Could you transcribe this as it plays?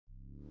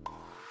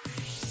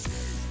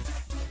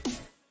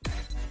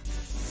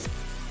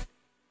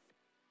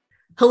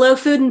Hello,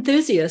 food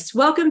enthusiasts.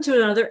 Welcome to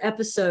another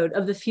episode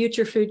of the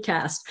Future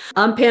Foodcast.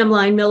 I'm Pam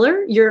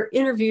Line-Miller, your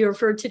interviewer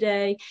for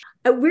today.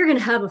 We're going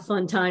to have a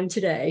fun time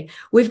today.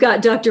 We've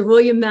got Dr.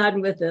 William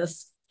Madden with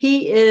us.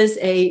 He is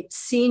a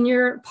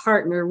senior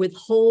partner with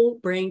Whole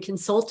Brain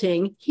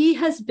Consulting. He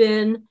has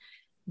been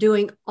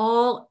doing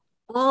all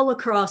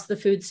across the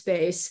food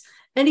space.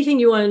 Anything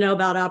you want to know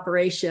about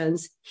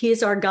operations,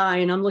 he's our guy,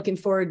 and I'm looking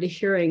forward to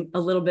hearing a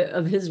little bit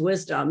of his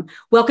wisdom.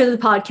 Welcome to the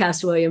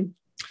podcast, William.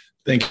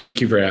 Thank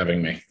you for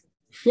having me.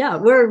 Yeah,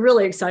 we're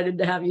really excited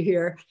to have you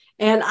here.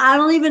 And I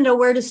don't even know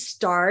where to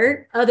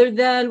start other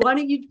than why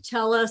don't you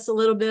tell us a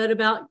little bit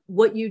about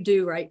what you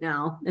do right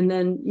now? And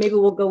then maybe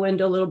we'll go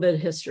into a little bit of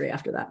history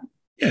after that.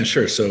 Yeah,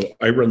 sure. So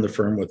I run the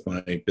firm with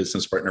my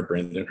business partner,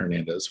 Brandon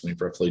Hernandez. We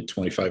have roughly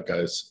 25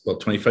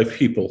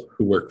 people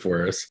who work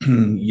for us.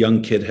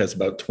 Young kid has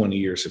about 20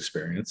 years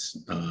experience.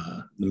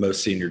 The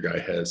most senior guy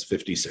has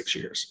 56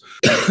 years.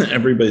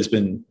 Everybody's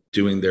been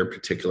doing their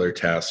particular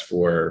task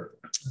for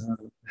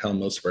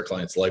most of our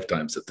clients'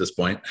 lifetimes at this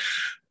point.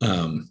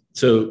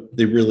 So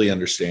they really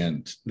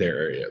understand their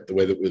area. The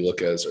way that we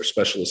look at it is our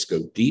specialists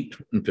go deep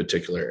in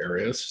particular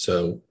areas.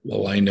 So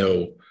while I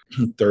know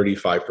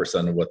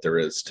 35% of what there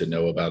is to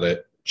know about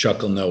it,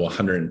 Chuck will know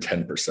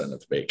 110%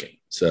 of baking.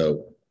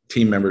 So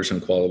team members in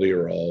quality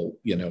are all,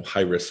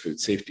 high-risk food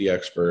safety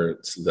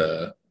experts.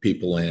 The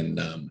people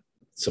in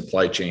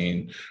supply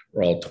chain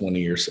are all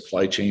 20-year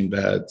supply chain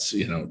vets,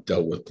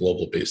 dealt with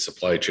global-based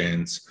supply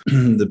chains.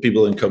 The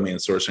people in co-man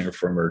sourcing are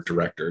former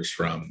directors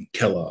from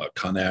Kellogg,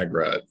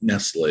 ConAgra,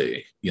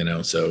 Nestle,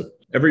 so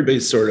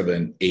everybody's sort of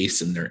an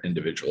ace in their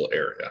individual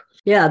area.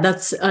 Yeah,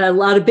 that's a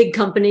lot of big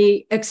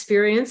company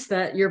experience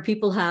that your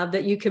people have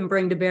that you can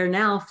bring to bear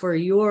now for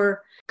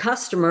your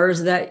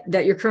customers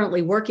that you're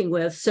currently working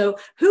with. So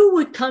who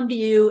would come to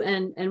you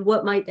and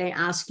what might they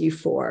ask you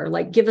for?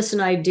 Like, give us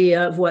an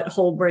idea of what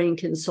Whole Brain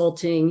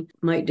Consulting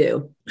might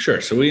do. Sure.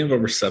 So we have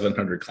over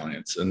 700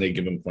 clients, and at a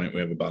given point,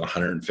 we have about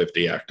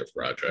 150 active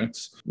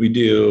projects. We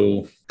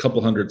do a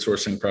couple hundred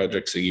sourcing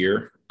projects a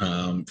year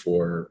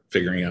for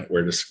figuring out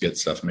where to get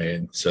stuff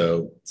made.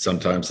 So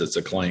sometimes it's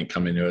a client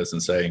coming to us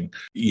and saying,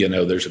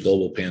 there's a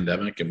global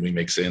pandemic and we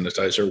make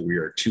sanitizer. We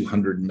are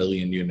 200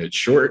 million units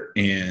short,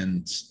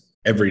 and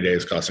every day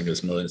is costing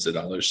us millions of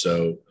dollars.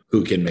 So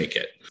who can make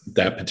it?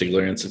 That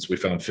particular instance, we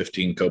found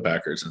 15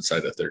 co-packers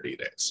inside of 30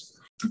 days.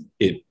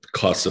 It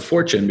costs a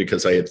fortune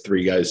because I had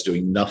 3 guys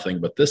doing nothing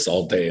but this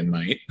all day and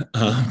night.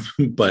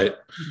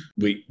 But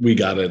we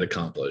got it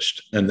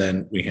accomplished. And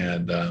then we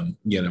had,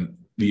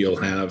 you'll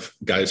have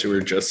guys who are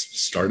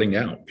just starting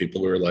out.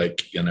 People who are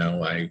like,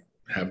 I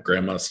have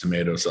grandma's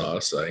tomato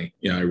sauce. I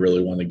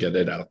really want to get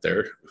it out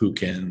there. Who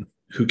can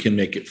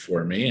make it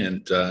for me?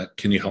 And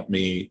can you help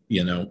me,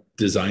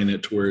 design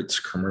it towards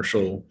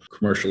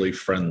commercially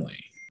friendly?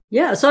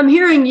 Yeah. So I'm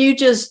hearing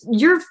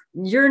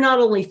you're not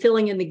only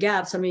filling in the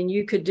gaps. I mean,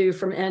 you could do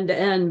from end to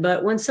end,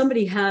 but when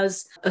somebody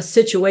has a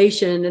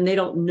situation and they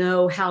don't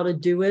know how to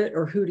do it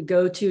or who to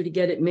go to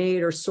get it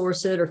made or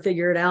source it or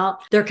figure it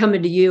out, they're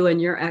coming to you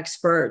and you're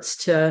experts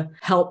to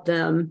help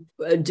them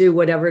do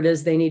whatever it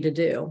is they need to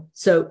do.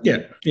 So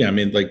yeah. I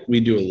mean, like we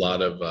do a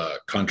lot of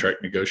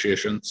contract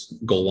negotiations.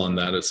 Goal on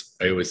that is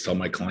I always tell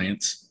my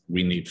clients,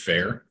 we need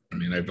fair. I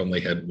mean, I've only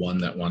had one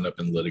that wound up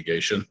in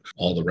litigation.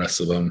 All the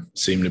rest of them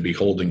seem to be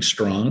holding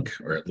strong,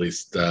 or at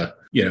least,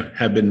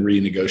 have been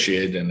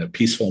renegotiated in a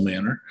peaceful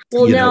manner.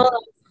 Well, now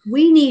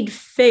we need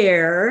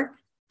fair.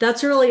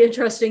 That's a really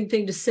interesting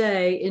thing to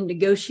say in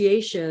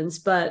negotiations,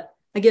 but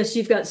I guess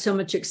you've got so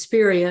much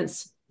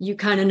experience. You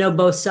kind of know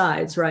both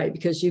sides, right?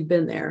 Because you've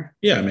been there.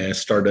 Yeah. I mean, I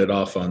started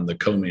off on the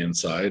co-man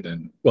side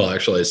I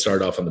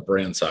started off on the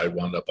brand side,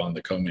 wound up on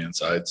the co-man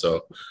side.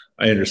 So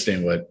I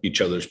understand what each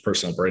other's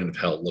personal brand of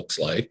hell looks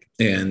like.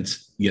 And,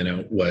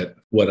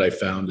 what I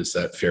found is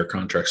that fair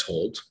contracts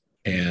hold,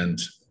 and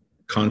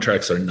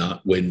contracts are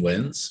not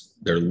win-wins.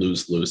 They're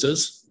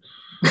lose-loses.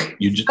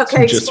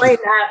 Explain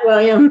that,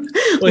 William.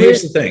 Well,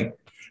 here's the thing.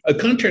 A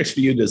contract's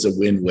viewed as a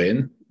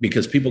win-win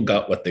because people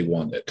got what they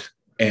wanted.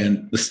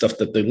 And the stuff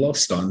that they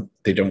lost on,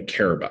 they don't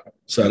care about.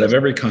 So out of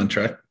every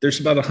contract,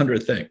 there's about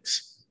 100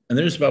 things. And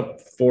there's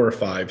about 4 or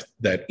 5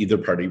 that either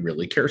party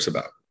really cares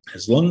about.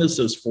 As long as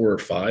those 4 or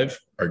 5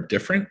 are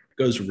different, it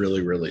goes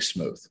really, really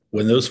smooth.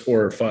 When those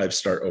 4 or 5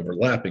 start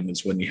overlapping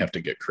is when you have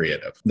to get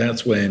creative.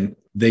 That's when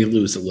they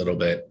lose a little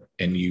bit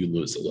and you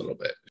lose a little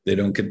bit. They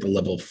don't get the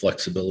level of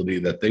flexibility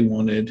that they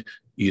wanted.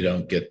 You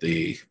don't get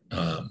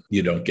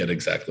you don't get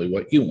exactly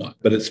what you want.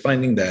 But it's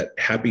finding that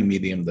happy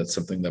medium that's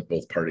something that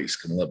both parties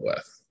can live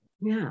with.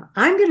 Yeah,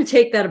 I'm going to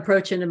take that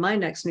approach into my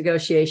next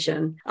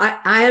negotiation.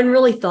 I hadn't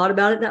really thought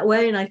about it that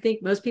way, and I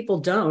think most people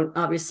don't.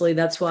 Obviously,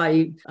 that's why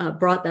you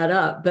brought that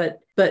up.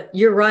 But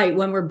you're right.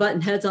 When we're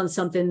butting heads on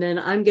something, then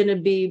I'm going to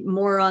be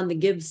more on the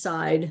give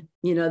side,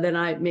 than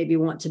I maybe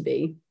want to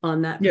be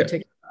on that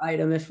particular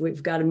item if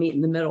we've got to meet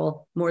in the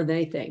middle more than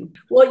anything.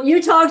 Well,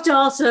 you talked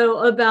also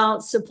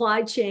about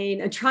supply chain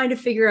and trying to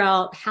figure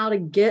out how to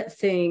get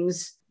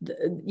things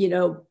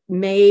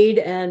made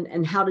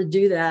and how to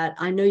do that.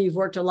 I know you've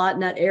worked a lot in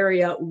that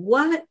area.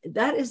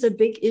 That is a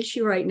big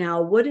issue right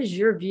now. What is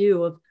your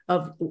view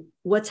of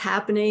what's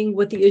happening,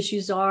 what the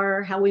issues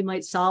are, how we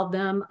might solve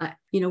them?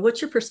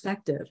 What's your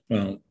perspective?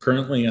 Well,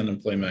 currently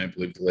unemployment, I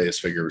believe the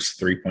latest figure is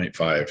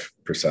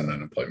 3.5%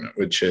 unemployment,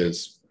 which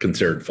is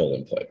considered full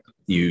employment.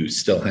 You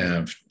still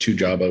have 2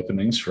 job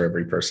openings for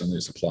every person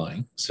who's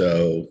applying.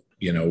 So,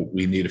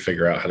 we need to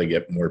figure out how to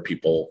get more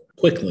people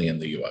quickly in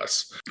the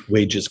US.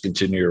 Wages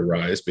continue to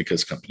rise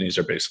because companies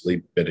are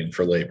basically bidding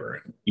for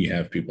labor. And you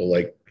have people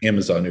like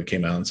Amazon who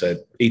came out and said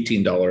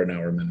 $18 an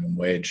hour minimum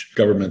wage.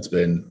 Government's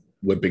been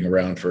whipping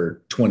around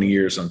for 20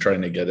 years on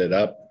trying to get it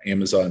up.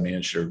 Amazon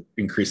managed to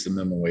increase the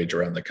minimum wage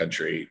around the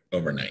country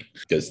overnight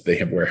because they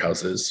have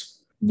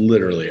warehouses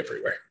literally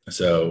everywhere.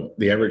 So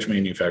the average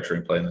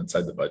manufacturing plant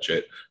inside the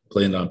budget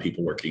planned on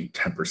people working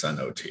 10%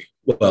 OT.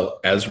 Well,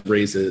 as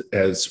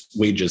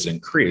wages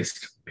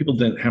increased, people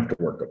didn't have to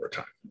work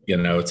overtime.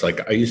 It's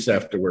like I used to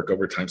have to work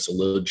overtime so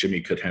little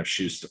Jimmy could have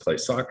shoes to play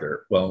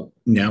soccer. Well,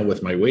 now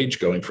with my wage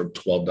going from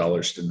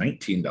 $12 to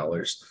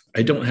 $19,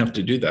 I don't have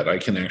to do that. I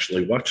can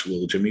actually watch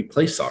little Jimmy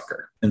play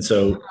soccer. And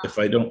so if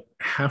I don't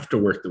have to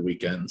work the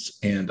weekends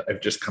and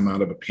I've just come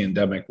out of a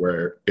pandemic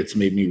where it's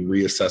made me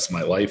reassess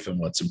my life and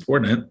what's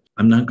important,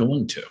 I'm not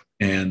going to.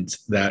 And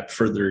that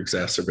further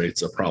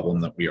exacerbates a problem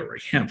that we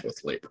already have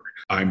with labor.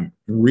 I'm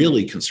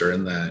really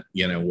concerned that,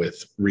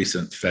 with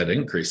recent Fed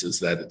increases,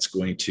 that it's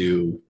going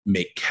to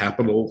make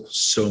capital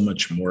so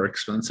much more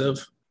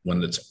expensive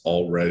when it's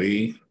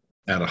already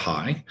at a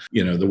high.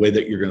 The way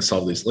that you're going to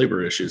solve these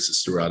labor issues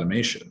is through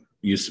automation.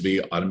 It used to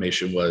be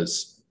automation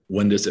was,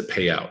 when does it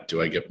pay out?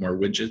 Do I get more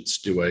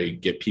widgets? Do I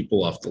get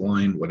people off the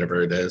line?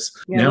 Whatever it is.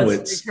 Yeah, now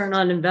it's return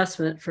on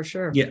investment for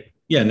sure.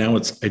 Yeah, now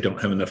I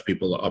don't have enough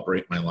people to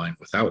operate my line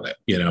without it.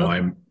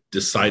 I'm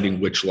deciding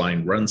which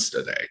line runs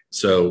today.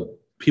 So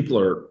people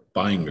are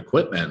buying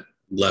equipment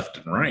left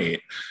and right.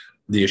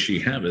 The issue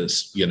you have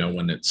is,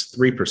 when it's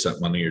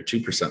 3% money or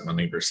 2%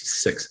 money versus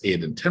 6,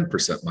 8, and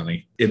 10%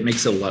 money, it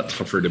makes it a lot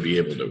tougher to be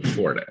able to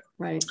afford it.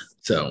 Right.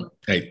 So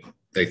I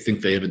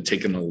think they haven't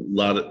taken a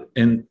lot of,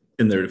 and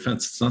in their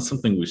defense, it's not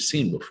something we've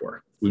seen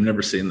before. We've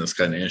never seen this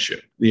kind of issue.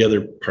 The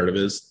other part of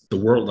it is the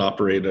world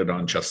operated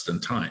on just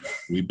in time.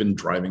 We've been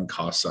driving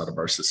costs out of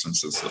our system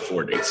since the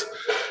 40s.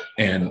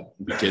 And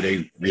we did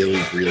a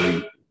really,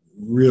 really,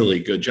 really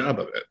good job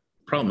of it.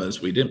 Problem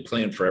is we didn't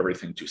plan for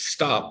everything to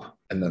stop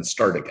and then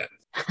start again.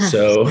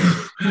 So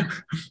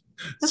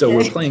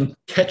we're playing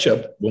catch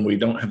up when we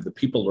don't have the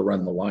people to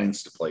run the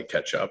lines to play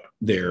catch up.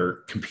 They're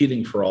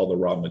competing for all the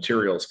raw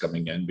materials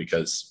coming in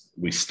because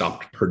we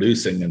stopped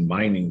producing and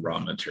mining raw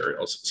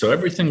materials. So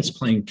everything's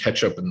playing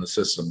catch up in the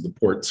system. The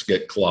ports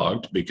get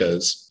clogged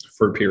because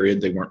for a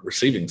period they weren't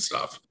receiving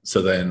stuff.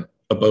 So then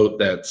a boat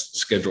that's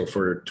scheduled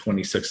for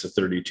 26 to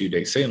 32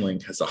 day sailing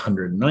has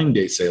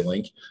 109-day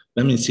sailing.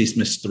 That means he's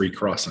missed 3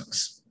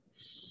 crossings.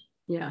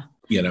 Yeah.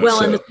 And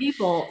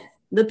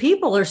the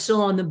people are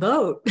still on the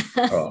boat.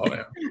 Oh,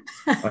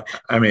 yeah.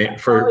 I mean,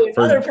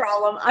 another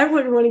problem. I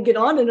wouldn't want to get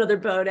on another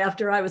boat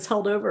after I was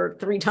held over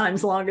 3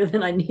 times longer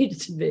than I needed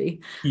to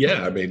be.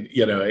 Yeah. I mean,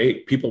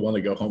 people want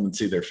to go home and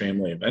see their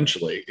family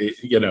eventually.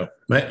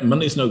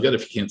 Money's no good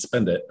if you can't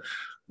spend it.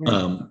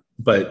 Right.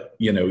 But,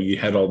 you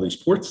had all these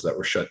ports that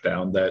were shut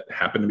down that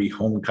happened to be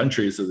home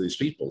countries of these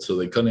people. So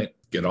they couldn't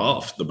get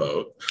off the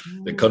boat.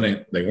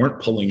 They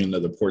weren't pulling into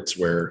the ports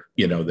where,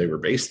 they were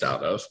based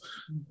out of.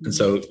 Mm-hmm. And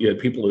so you had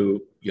people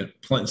who,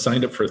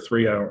 signed up for a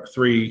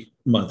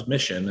 3-month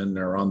mission and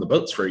they're on the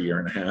boats for a year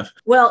and a half.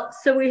 Well,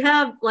 so we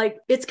have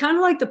it's kind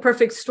of like the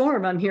perfect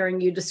storm I'm hearing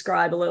you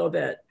describe a little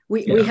bit.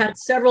 We had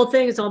several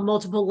things on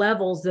multiple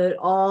levels that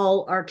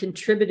all are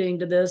contributing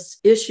to this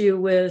issue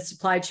with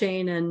supply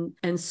chain and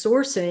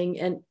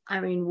sourcing. And I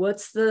mean,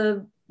 what's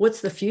the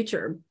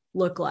future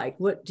look like?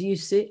 What do you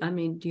see? I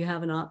mean, do you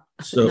have an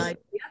idea?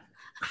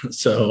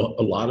 So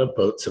a lot of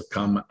boats have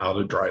come out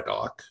of dry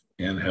dock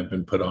and have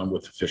been put on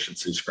with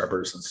efficiency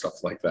scrubbers and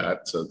stuff like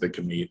that so they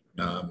can meet,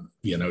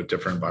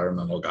 different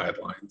environmental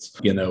guidelines.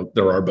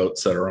 There are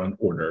boats that are on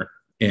order.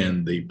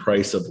 And the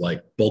price of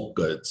bulk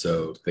goods,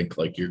 so think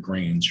your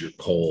grains, your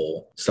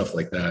coal, stuff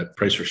like that,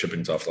 price for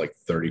shipping's off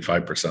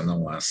 35% in the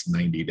last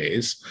 90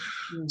 days.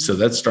 Mm-hmm. So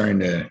that's starting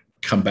to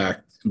come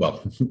back.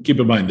 Well, keep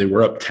in mind, they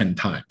were up 10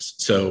 times.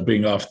 So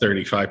being off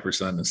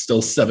 35% is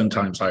still 7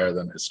 times higher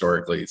than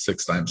historically,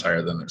 6 times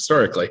higher than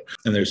historically.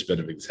 And there's a bit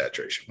of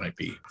exaggeration, might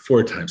be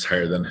 4 times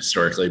higher than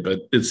historically,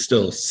 but it's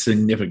still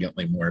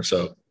significantly more.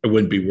 So I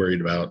wouldn't be worried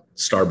about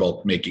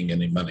Starbulk making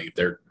any money.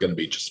 They're going to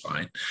be just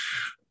fine.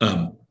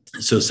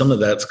 So some of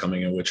that's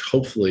coming in, which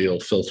hopefully will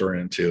filter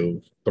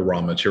into the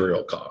raw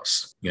material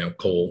costs.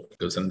 Coal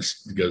goes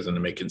into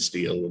making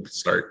steel. It'll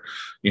start,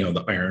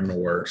 the iron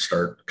ore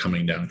start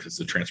coming down because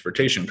the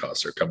transportation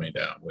costs are coming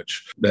down,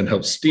 which then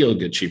helps steel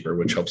get cheaper,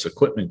 which helps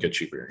equipment get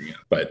cheaper.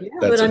 But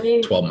that's a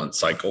 12-month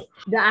cycle.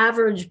 The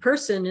average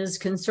person is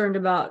concerned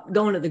about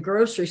going to the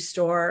grocery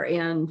store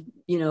and,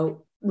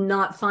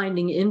 not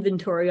finding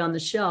inventory on the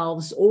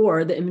shelves,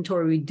 or the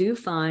inventory we do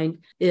find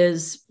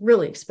is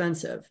really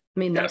expensive. I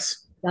mean,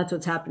 yes. that's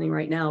what's happening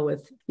right now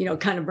with,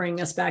 kind of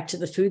bringing us back to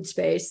the food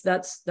space.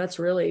 That's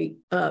really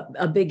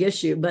a big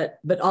issue, but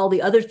all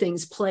the other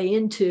things play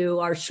into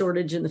our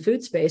shortage in the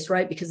food space,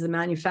 right? Because the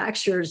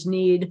manufacturers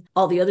need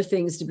all the other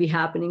things to be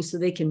happening so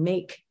they can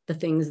make the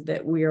things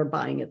that we are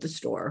buying at the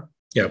store.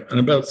 Yeah. And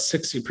about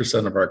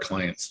 60% of our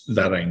clients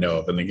that I know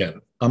of, and again,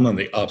 I'm on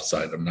the ops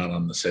side, I'm not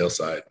on the sales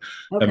side,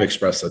 have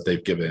expressed that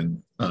they've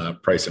given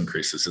price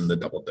increases in the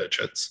double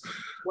digits.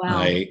 Wow.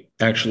 I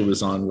actually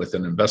was on with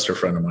an investor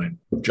friend of mine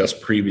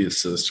just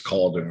previous to this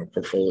call doing a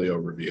portfolio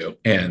review,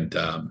 and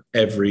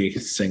every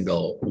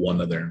single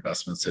one of their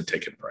investments had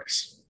taken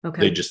price.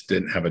 Okay. They just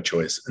didn't have a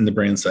choice. And the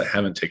brands that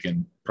haven't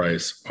taken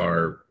price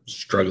are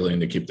struggling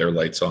to keep their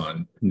lights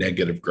on,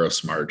 negative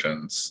gross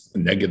margins,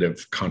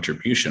 negative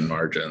contribution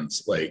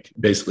margins. Like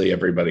basically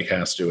everybody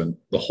has to. And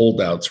the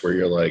holdouts where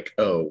you're like,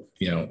 oh,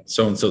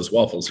 so-and-so's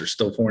waffles are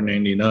still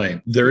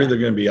 $4.99. They're either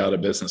going to be out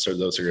of business or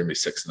those are going to be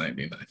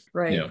 $6.99.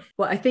 Right.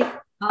 Well, I think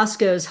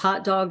Costco's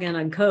hot dog and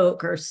a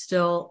Coke are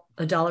still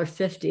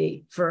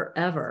 $1.50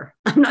 forever.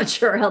 I'm not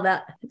sure how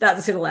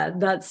that's going to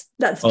land. That's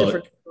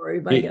different.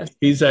 But I guess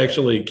he's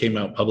actually came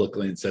out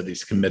publicly and said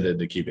he's committed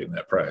to keeping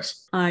that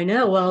price. I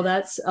know. Well,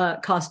 that's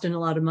costing a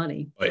lot of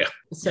money. Oh, yeah.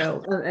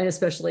 So, and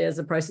especially as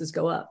the prices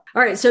go up.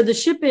 All right. So the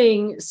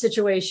shipping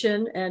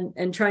situation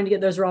and trying to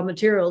get those raw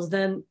materials,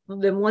 then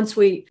once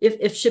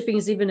if shipping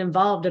is even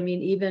involved, I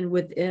mean, even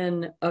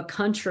within a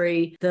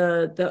country,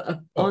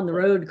 the on the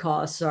road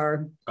costs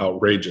are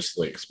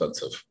outrageously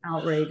expensive.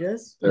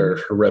 Outrageous. They're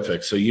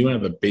horrific. So you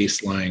have a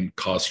baseline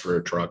cost for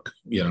a truck,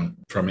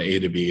 from A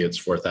to B,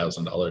 it's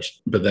 $4,000.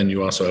 But then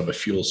you also have a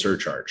fuel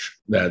surcharge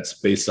that's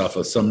based off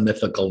of some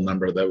mythical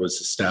number that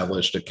was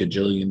established a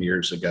cajillion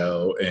years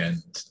ago.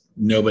 And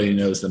nobody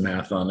knows the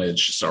math on it.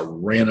 It's just a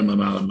random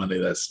amount of money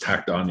that's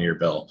tacked onto your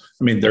bill.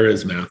 I mean, there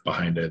is math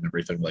behind it and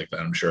everything like that.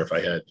 I'm sure if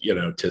I had,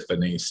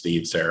 Tiffany,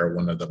 Steve, Sarah,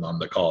 one of them on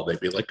the call, they'd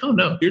be like, oh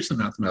no, here's the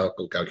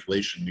mathematical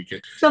calculation. You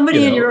can,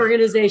 somebody in your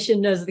organization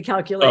knows the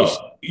calculation.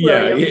 Oh,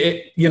 yeah.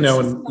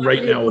 And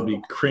right now we'll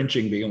be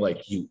cringing being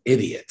like, you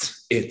idiot.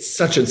 It's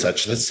such and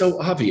such. That's so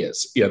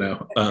obvious,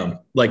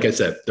 like I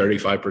said,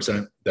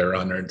 35%, they're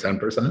under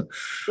 10%.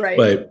 Right.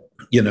 But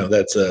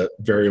that's a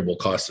variable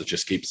cost that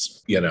just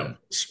keeps,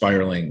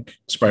 spiraling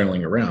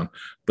around.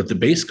 But the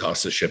base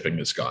cost of shipping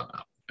has gone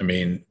up. I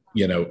mean,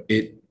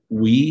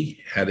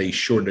 we had a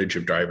shortage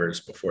of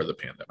drivers before the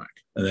pandemic.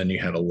 And then you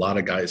had a lot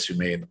of guys who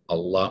made a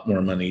lot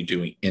more money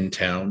doing in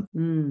town.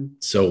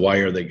 So why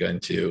are they going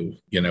to,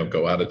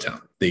 go out of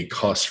town? The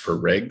cost for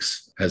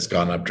rigs has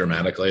gone up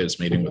dramatically. I was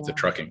meeting with the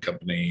trucking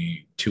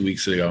company 2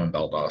 weeks ago in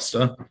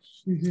Valdosta.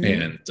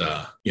 And,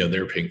 they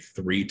were paying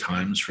 3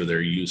 times for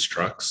their used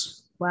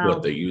trucks. Wow.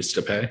 What they used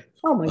to pay.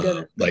 Oh my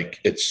goodness.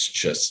 It's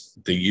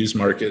just the used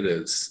market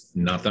is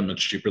not that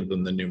much cheaper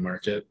than the new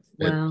market.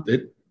 Wow.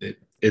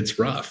 It's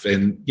rough.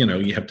 And,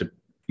 you have to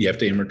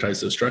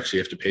amortize those trucks. You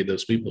have to pay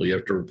those people. You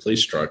have to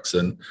replace trucks.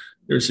 And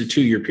there's a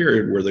 2-year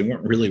period where they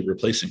weren't really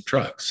replacing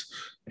trucks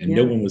and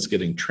no one was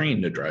getting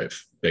trained to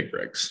drive big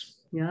rigs.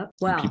 Yeah.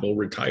 Wow. And people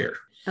retire.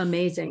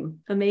 Amazing.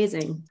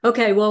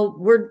 Okay. Well,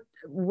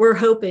 we're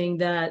hoping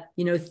that,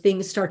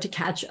 things start to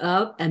catch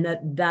up and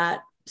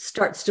that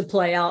starts to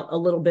play out a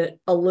little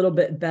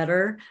bit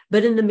better.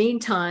 But in the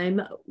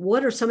meantime,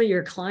 what are some of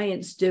your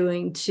clients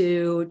doing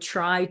to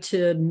try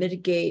to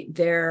mitigate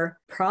their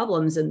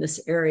problems in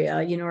this area?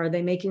 Are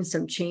they making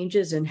some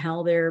changes in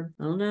how they're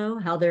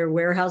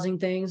warehousing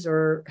things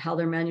or how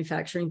they're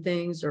manufacturing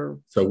things? Or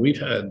so we've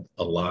had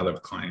a lot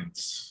of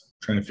clients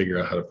trying to figure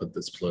out how to put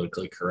this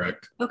politically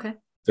correct. Okay.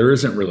 There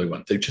isn't really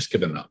one. They've just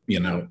given up.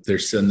 They're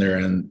sitting there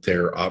and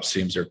their ops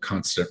teams are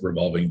constant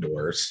revolving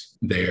doors.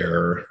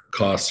 Their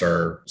costs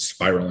are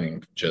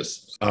spiraling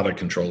just out of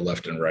control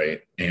left and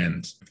right.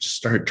 And just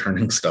started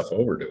turning stuff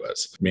over to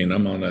us. I mean,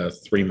 I'm on a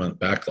 3-month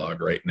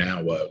backlog right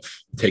now of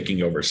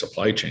taking over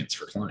supply chains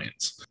for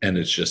clients. And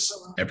it's just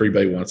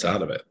everybody wants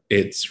out of it.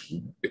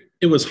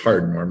 It was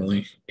hard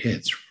normally.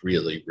 It's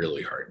really,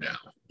 really hard now.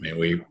 I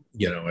mean,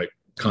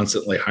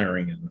 constantly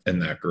hiring in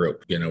that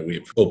group.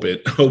 We've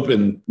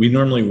open. We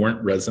normally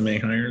weren't resume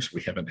hires.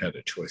 We haven't had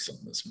a choice on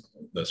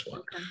this one.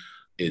 Okay.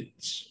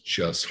 It's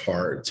just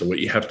hard. So what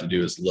you have to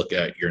do is look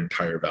at your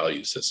entire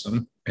value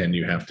system, and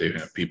you have to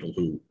have people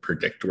who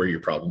predict where your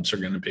problems are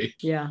going to be.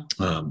 Yeah.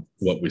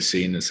 What we've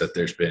seen is that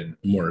there's been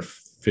more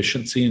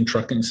efficiency in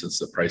trucking since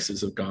the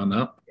prices have gone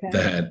up. Okay.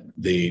 That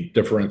the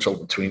differential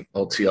between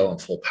LTL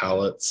and full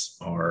pallets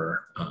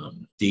are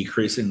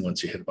decreasing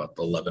once you hit about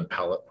the 11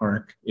 pallet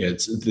mark.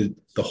 It's the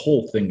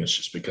whole thing has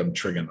just become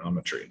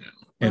trigonometry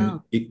now.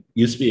 And it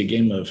used to be a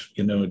game of,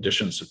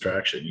 addition,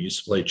 subtraction. You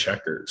used to play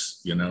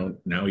checkers,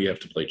 now you have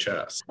to play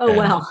chess. Oh,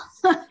 wow.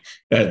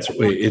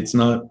 It's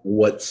not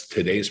what's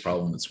today's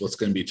problem. It's what's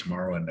going to be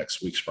tomorrow and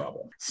next week's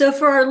problem. So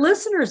for our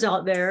listeners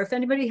out there, if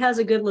anybody has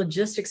a good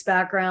logistics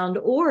background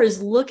or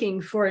is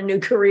looking for a new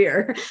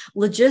career,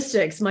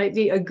 logistics might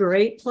be a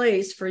great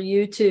place for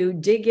you to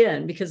dig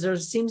in because there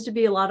seems to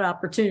be a lot of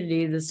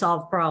opportunity to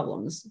solve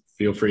problems.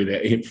 Feel free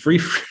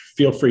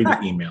feel free to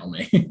email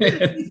me.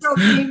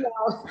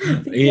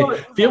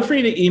 Feel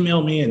free to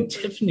email me, and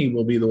Tiffany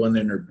will be the one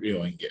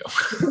interviewing you.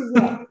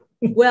 Yeah.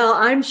 Well,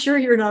 I'm sure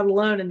you're not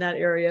alone in that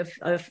area.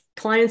 If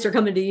clients are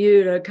coming to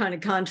you to kind of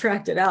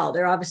contract it out,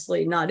 they're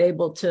obviously not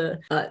able to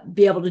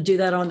be able to do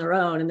that on their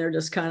own. And they're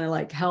just kind of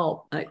like,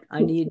 help, I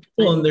need.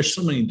 And there's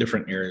so many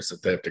different areas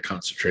that they have to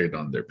concentrate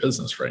on their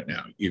business right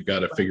now. You've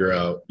got to figure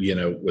out,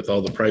 with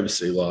all the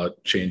privacy law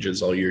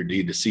changes, all your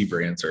D2C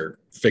brands are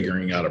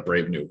figuring out a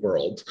brave new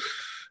world.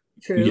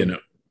 True.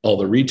 All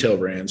the retail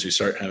brands, you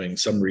start having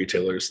some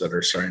retailers that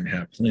are starting to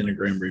have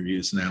planogram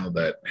reviews now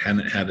that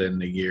hadn't had it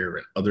in a year,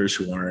 and others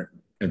who aren't,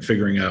 and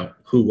figuring out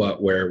who,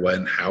 what, where,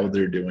 when, how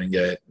they're doing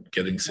it,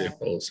 getting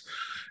samples.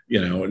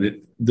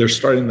 They're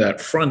starting that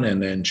front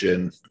end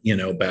engine,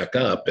 back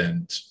up,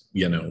 and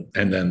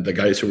then the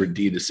guys who were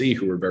D2C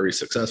who were very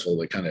successful,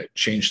 they kind of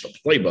changed the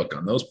playbook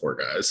on those poor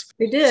guys.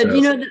 They did.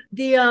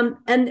 So,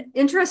 and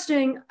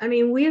interesting,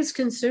 we as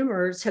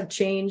consumers have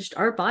changed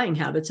our buying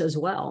habits as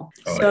well.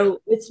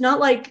 It's not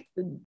like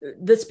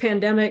this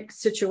pandemic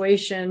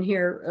situation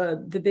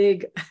here, the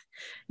big,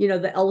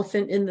 the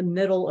elephant in the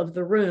middle of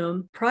the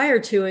room. Prior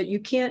to it, you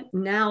can't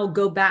now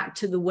go back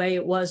to the way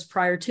it was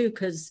prior to,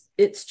 because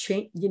it's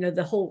changed,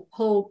 the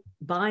whole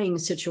buying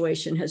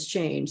situation has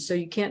changed. So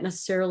you can't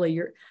necessarily,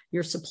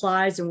 your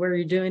supplies and where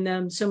you're doing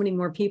them. So many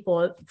more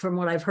people, from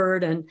what I've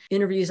heard and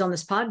interviews on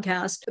this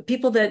podcast,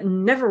 people that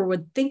never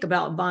would think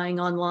about buying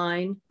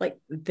online, like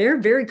they're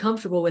very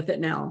comfortable with it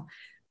now.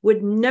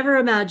 Would never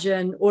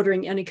imagine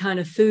ordering any kind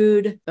of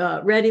food,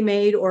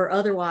 ready-made or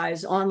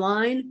otherwise,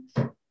 online.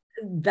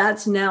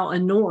 That's now a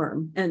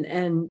norm.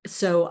 And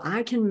so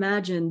I can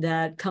imagine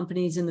that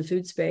companies in the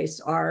food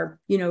space are,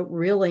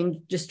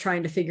 reeling, just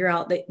trying to figure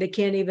out, they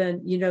can't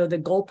even, the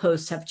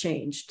goalposts have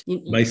changed.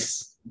 My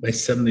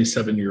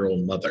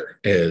 77-year-old mother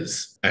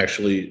is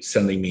actually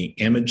sending me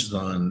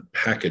Amazon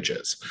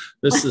packages.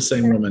 This is the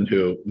same woman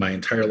who my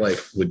entire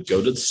life would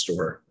go to the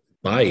store,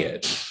 buy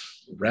it,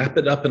 wrap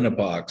it up in a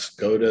box,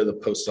 go to the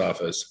post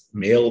office,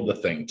 mail the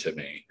thing to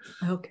me.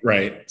 Okay.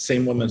 Right.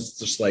 Same woman's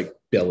just like,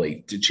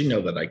 Billy, did you know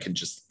that I can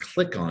just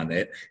click on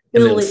it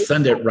and it'll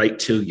send it right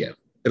to you?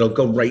 It'll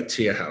go right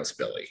to your house,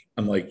 Billy.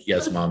 I'm like,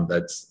 yes, Mom,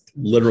 that's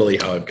literally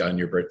how I've gotten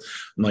your birth.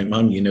 I'm like,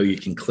 Mom, you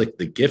can click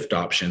the gift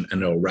option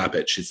and it'll wrap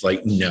it. She's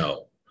like,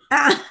 no.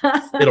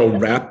 It'll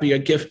wrap you a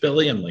gift,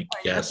 Billy. I'm like,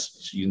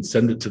 yes, you can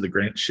send it to the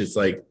grant. She's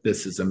like,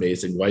 this is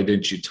amazing. Why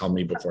didn't you tell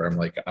me before? I'm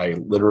like, I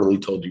literally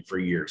told you for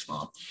years,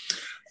 Mom.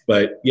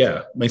 But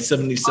yeah, my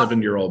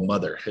 77-year-old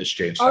mother has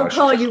changed. I'll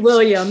call you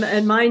William,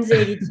 and mine's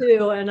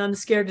 82, and I'm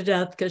scared to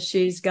death because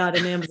she's got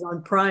an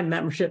Amazon Prime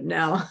membership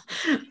now.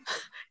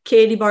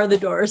 Katie, bar the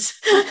doors.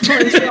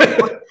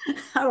 I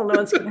don't know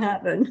what's going to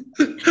happen.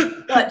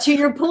 But to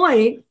your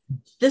point,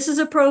 this is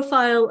a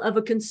profile of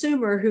a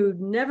consumer who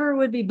never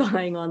would be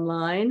buying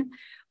online,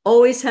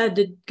 always had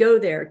to go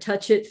there,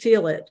 touch it,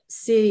 feel it,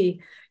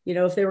 see,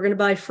 if they were going to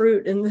buy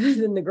fruit in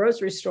the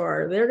grocery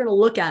store, they're going to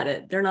look at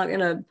it. They're not going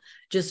to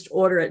just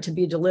order it to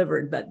be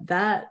delivered, but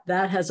that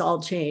has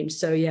all changed.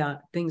 So yeah,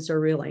 things are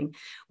reeling.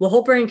 Well,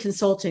 Whole Brain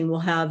Consulting will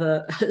have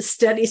a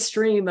steady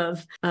stream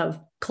of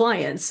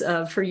clients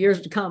for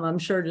years to come, I'm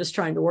sure, just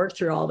trying to work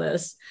through all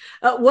this.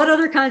 What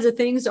other kinds of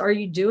things are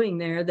you doing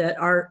there that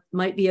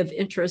might be of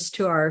interest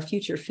to our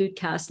future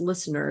Foodcast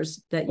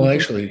listeners?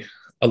 Actually,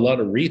 a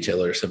lot of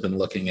retailers have been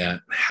looking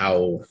at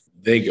how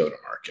they go to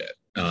market.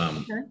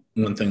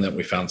 One thing that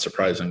we found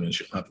surprising is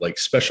you have like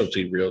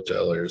specialty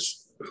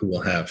retailers who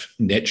will have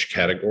niche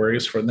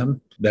categories for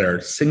them that are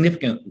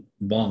significant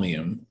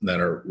volume that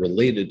are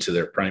related to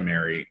their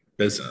primary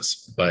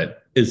business,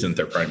 but isn't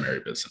their primary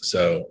business.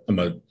 So I'm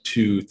a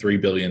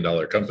 $2-3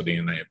 billion company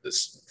and I have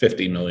this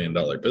 $50 million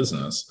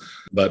business,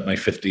 but my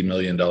 $50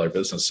 million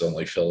business is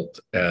only filled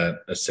at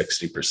a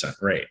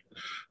 60% rate.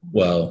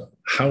 Well,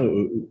 how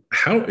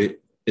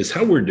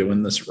we're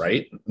doing this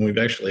right? And we've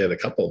actually had a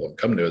couple of them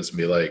come to us and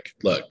be like,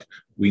 look,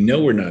 we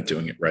know we're not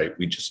doing it right.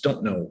 We just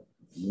don't know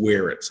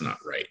where it's not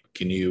right.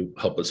 Can you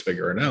help us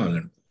figure it out?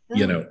 And,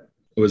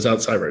 it was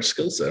outside of our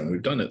skill set. And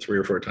we've done it 3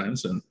 or 4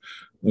 times and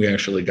we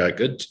actually got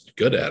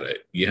good at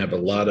it. You have a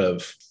lot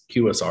of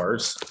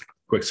QSRs,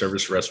 quick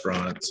service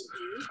restaurants,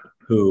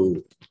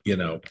 who,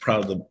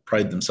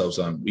 pride themselves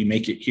on, we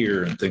make it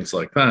here and things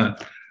like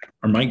that,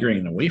 are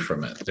migrating away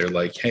from it. They're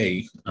like,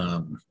 hey,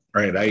 all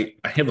right,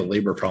 I have a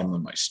labor problem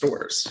in my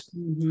stores.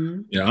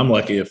 Mm-hmm. I'm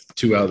lucky if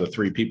 2 out of the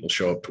 3 people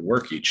show up to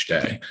work each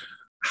day.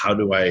 How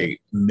do I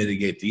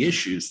mitigate the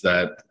issues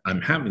that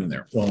I'm having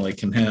there? Well, I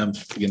can have,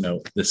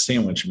 the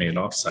sandwich made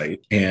offsite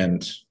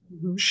and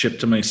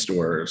shipped to my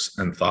stores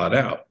and thawed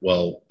out.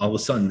 Well, all of a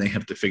sudden they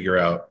have to figure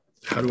out,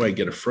 how do I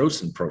get a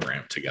frozen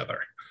program together?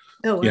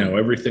 Oh, wow.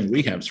 Everything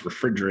we have is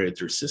refrigerated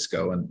through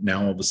Cisco. And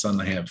now all of a sudden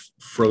I have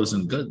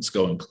frozen goods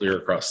going clear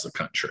across the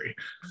country.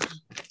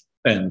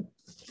 And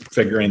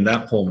figuring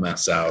that whole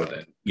mess out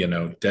and,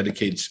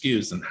 dedicated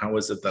SKUs, and how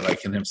is it that I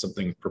can have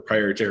something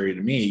proprietary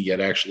to me,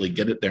 yet actually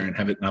get it there and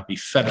have it not be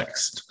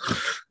FedExed,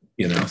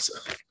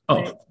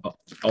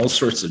 all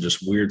sorts of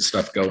just weird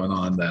stuff going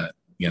on that,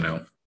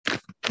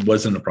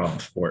 wasn't a problem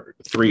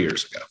 3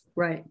 years ago.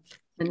 Right.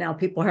 And now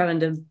people are having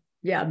to,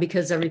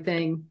 because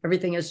everything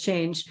has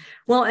changed.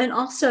 Well, and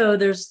also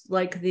there's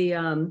like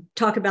the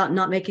talk about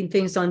not making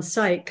things on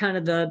site, kind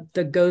of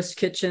the ghost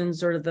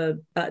kitchens, or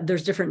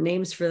there's different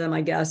names for them,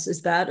 I guess.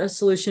 Is that a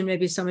solution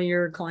maybe some of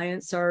your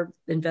clients are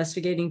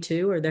investigating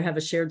too, or they have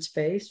a shared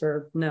space,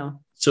 or no?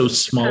 So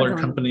smaller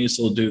companies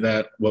will do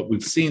that. What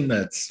we've seen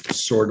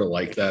that's sort of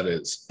like that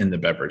is in the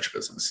beverage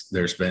business.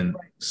 There's been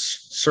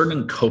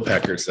certain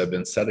co-packers that have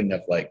been setting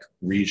up like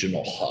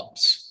regional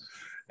hubs,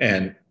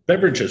 and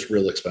beverage is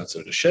real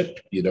expensive to ship.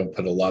 You don't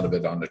put a lot of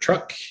it on the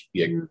truck.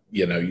 You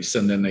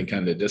send in any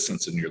kind of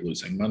distance and you're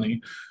losing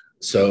money.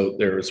 So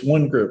there's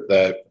one group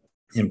that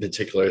in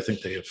particular, I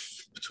think they have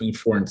between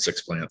 4 and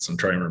 6 plants. I'm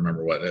trying to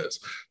remember what it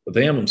is, but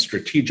they have them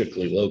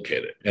strategically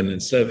located. And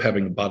instead of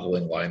having a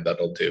bottling line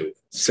that'll do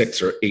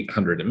 600 or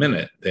 800 a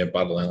minute, they have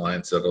bottling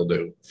lines that'll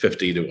do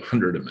 50 to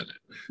 100 a minute.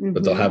 Mm-hmm.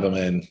 But they'll have them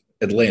in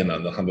Atlanta,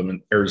 they'll have them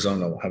in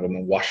Arizona, they'll have them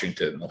in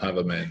Washington, they'll have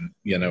them in,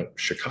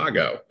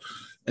 Chicago.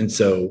 And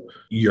so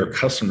your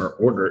customer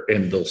order,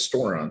 and they'll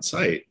store on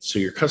site. So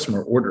your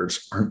customer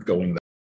orders aren't going